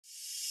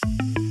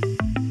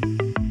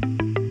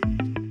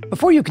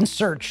Before you can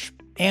search,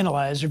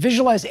 analyze, or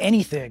visualize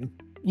anything,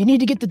 you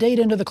need to get the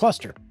data into the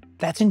cluster.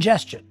 That's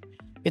ingestion.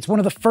 It's one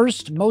of the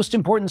first, most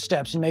important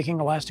steps in making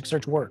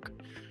Elasticsearch work.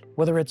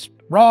 Whether it's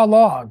raw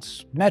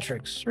logs,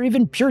 metrics, or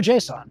even pure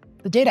JSON,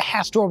 the data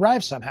has to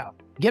arrive somehow,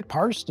 get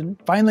parsed, and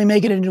finally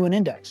make it into an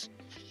index.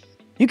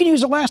 You can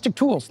use Elastic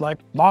tools like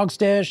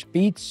Logstash,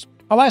 Beats,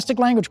 Elastic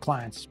language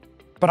clients,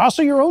 but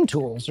also your own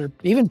tools, or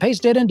even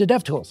paste data into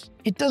DevTools.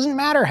 It doesn't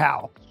matter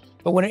how,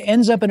 but when it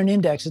ends up in an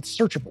index, it's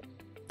searchable.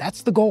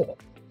 That's the goal.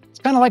 It's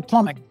kind of like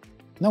plumbing.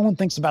 No one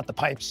thinks about the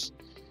pipes,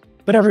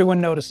 but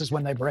everyone notices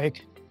when they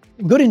break.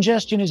 Good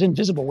ingestion is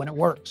invisible when it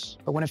works,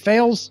 but when it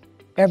fails,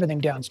 everything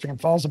downstream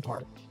falls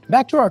apart.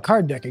 Back to our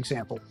card deck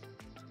example.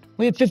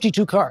 We had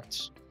 52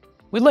 cards.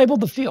 We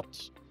labeled the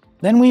fields.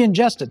 Then we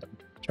ingested them,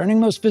 turning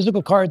those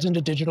physical cards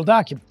into digital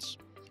documents.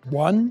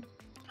 One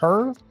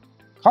per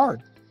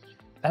card.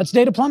 That's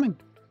data plumbing.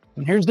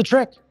 And here's the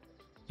trick.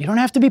 You don't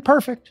have to be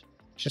perfect,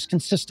 just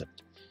consistent.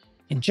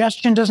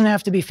 Ingestion doesn't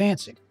have to be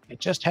fancy. It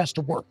just has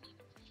to work.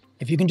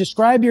 If you can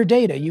describe your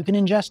data, you can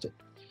ingest it.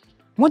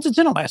 Once it's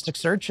in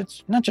Elasticsearch,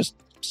 it's not just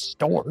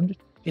stored,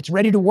 it's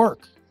ready to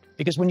work.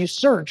 Because when you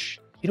search,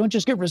 you don't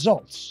just get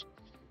results.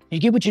 You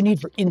get what you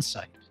need for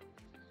insight.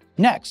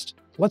 Next,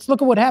 let's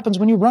look at what happens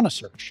when you run a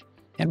search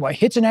and why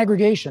hits and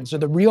aggregations are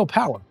the real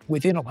power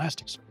within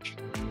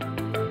Elasticsearch.